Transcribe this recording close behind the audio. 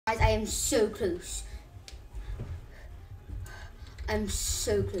Guys, I am so close. I'm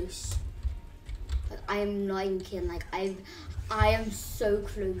so close. Like, I am not even kidding. Like I am so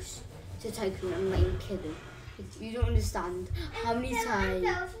close to Tycoon. I'm not even kidding. Like, you don't understand how many times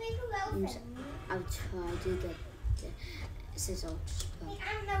I've tried to get the scissors. I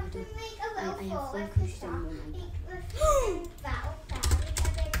have focused on one.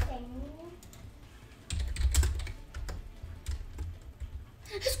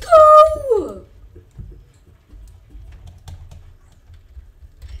 Let's go!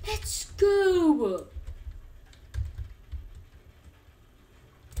 Let's go!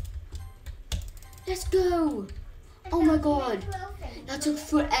 Let's go! Oh my god! That took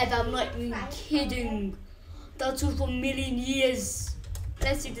forever, I'm not even kidding. That took for a million years.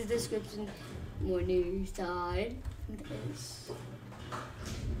 Let's see the description. More news time.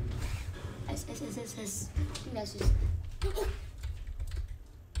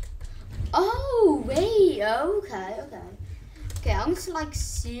 Oh wait, okay. Okay, I'm just like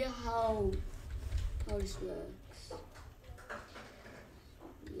see how this works.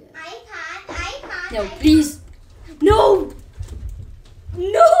 Yeah. I can't. No, please. No!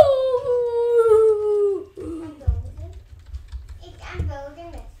 No! I'm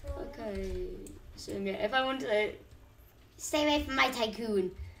building this one. Okay. So yeah, if I want to stay away from my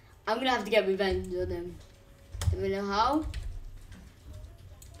Tycoon, I'm gonna have to get revenge on him. Do we know how?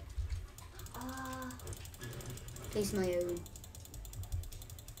 Place my own.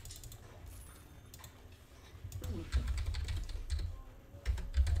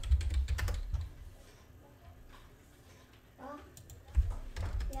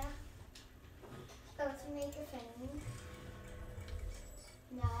 Yeah. Oh, to make a thing.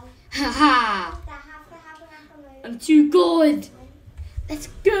 No. Haha! That has to happen after move. I'm too good! Let's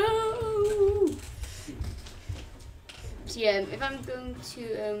go! So yeah, if I'm going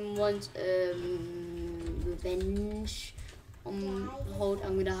to want revenge on Hold,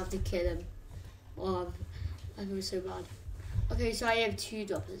 I'm gonna have to kill him. Oh, I feel so bad. Okay, so I have 2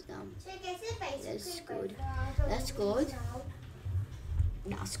 droppers now. So this is basically That's good. That's good.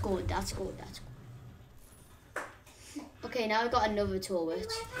 That's good. That's good. Okay, now I got another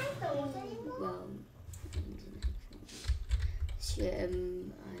turret. Well, so,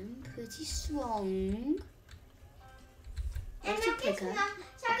 I'm pretty strong. And Let's look, click it's her. not.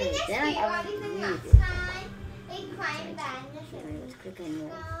 Shall we Okay, just then I do have what we did really last good. time? We climb down the thing. Let's click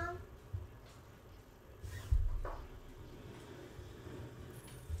anywhere.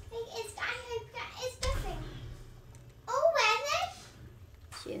 I hope that is the thing. Oh, where is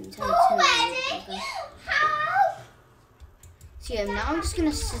it? So, Oh, where is it? How? So now I'm just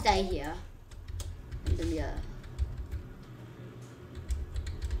gonna stay here. And then yeah.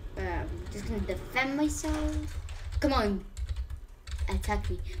 I'm just gonna defend myself. Come on. Attack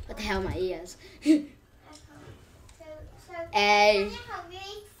me. What the hell, my ears? Hey.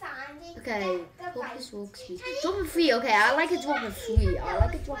 Okay, hope this works. Drop a 3, okay, I like a drop of 3. I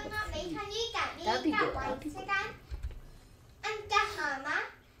like a drop of 3. That'd be good. That'd be good.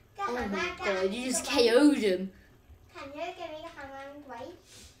 Oh my god, you just KO'd him. Can you give me the hammer and weight?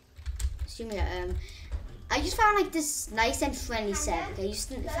 So yeah, I just found like this nice and friendly server. Okay, you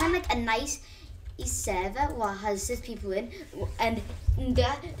just found like a nice server what has 6 people in, and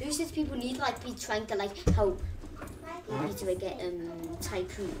those 6 people need to like be trying to like help. Need to get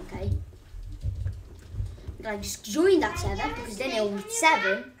Tycoon, okay? But I just join that server because then it'll be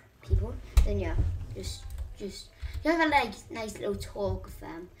 7 people. Then yeah, just you have a like nice little talk with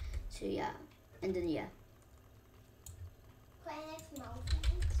them. So yeah, and then yeah.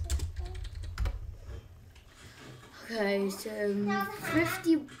 Okay, so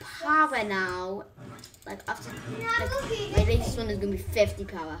 50 power now. Like after my latest one is gonna be 50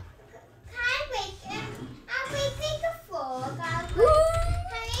 power.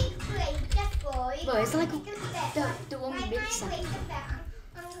 Bro, it's like the one we mixed.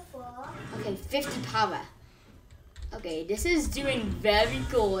 Okay, 50 power. Okay, this is doing very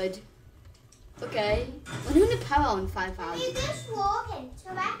good. Okay, we're doing the power on 5,000. You just walk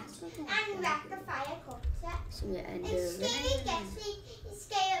into it and wreck the fire cups it. So yeah, and scary gets me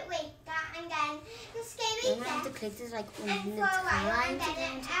scared like that, and then the scary then I have to click this like and on for the a while, time and then to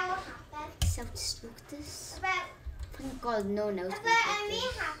it will happen. self-destruct this. Thank God, no one else. But only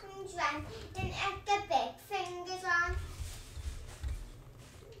happens when the big fingers on.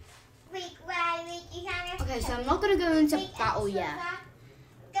 Okay, so I'm not gonna go into battle yet.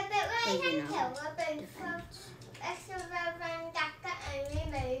 The bit where you Maybe can not. kill the both of extra when that only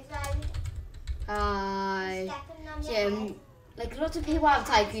moves stepping on your head. Like lots of people have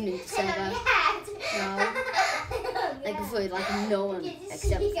Tycoon in the server. On your head. No. like before, like no one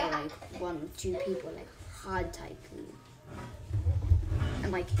except for like 1 or 2 people like had Tycoon,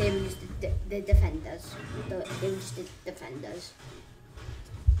 and like they were just the defenders. They were just the defenders.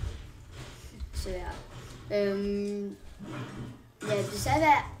 So yeah, yeah, the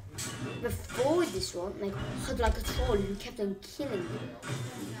server before this one like had like a troll who kept on killing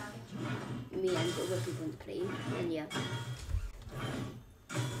me and other people in the play, and yeah.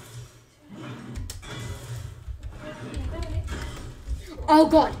 Oh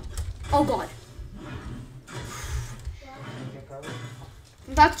god! Oh god!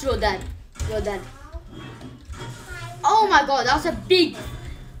 In fact, you're dead. You're dead. Oh my god, that's a big.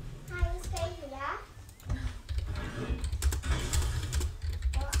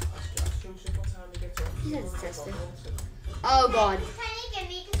 He says it's tested. Oh god. Can you give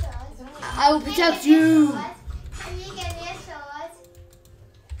me a sword? I will protect you. Can you give me a sword?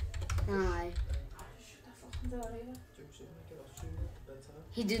 Aye.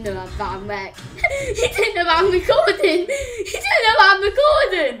 He didn't know I'm back. He didn't know I'm recording. He didn't know I'm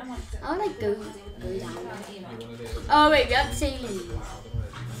recording. I want to go down. Oh wait, we have to say.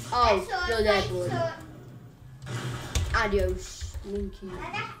 Oh, you're dead, boy. Adios, monkey.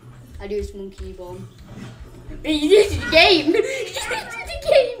 Adios, monkey bomb. He did the game. He did the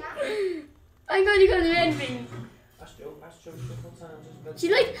game. I'm going to go to the ending. She's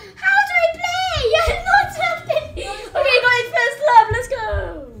like, how do I play? I'm not helping. Okay, guys, first love. Let's go.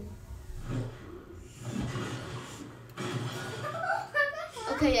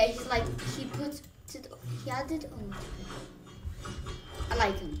 Okay, yeah, he's like, he added on. I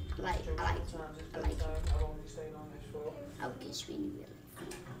like him. I like him. Okay, it's really weird.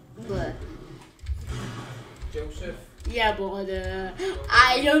 But Joseph. yeah, but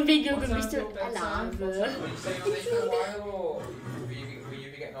I don't think you're gonna be still alive. Were you staying on this for a while, or will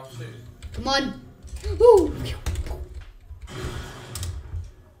you be getting off soon? Come on. Woo.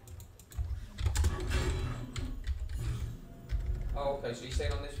 Oh, okay, so you're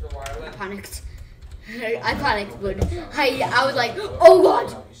staying on this for a while then? I panicked. I panicked, but I was like, oh god.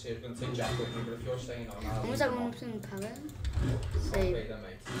 No, you see, it's going to take Jack with me, but if you're staying on, I'll Almost like 1% power. So, okay, then,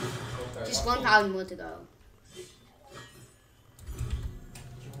 mate. Okay, just well, 1,000 more to go. do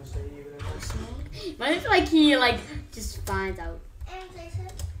you want to stay here with him? But it's like he just finds out.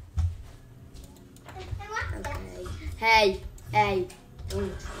 Okay. Hey,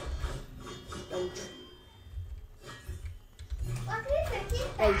 don't.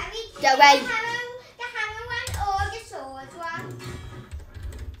 Hey, get away. The hammer one or the sword one?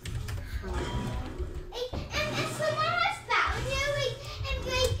 If someone has found you, and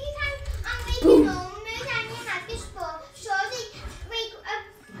you can make your own and you have this sword,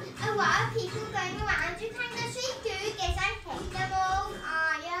 a lot of people going around, you can actually do this and hit them all,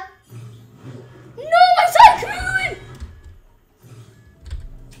 are you? No, my Tycoon!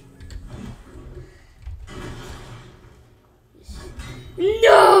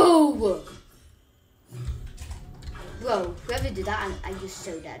 No! Bro, whoever did that, I'm just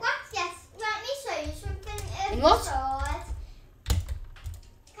so dead. What's this? Let me show you something. In what? Sword. Can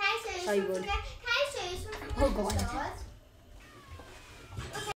I show you Sorry, something? bud. Can I show you something? Oh, with the God. sword?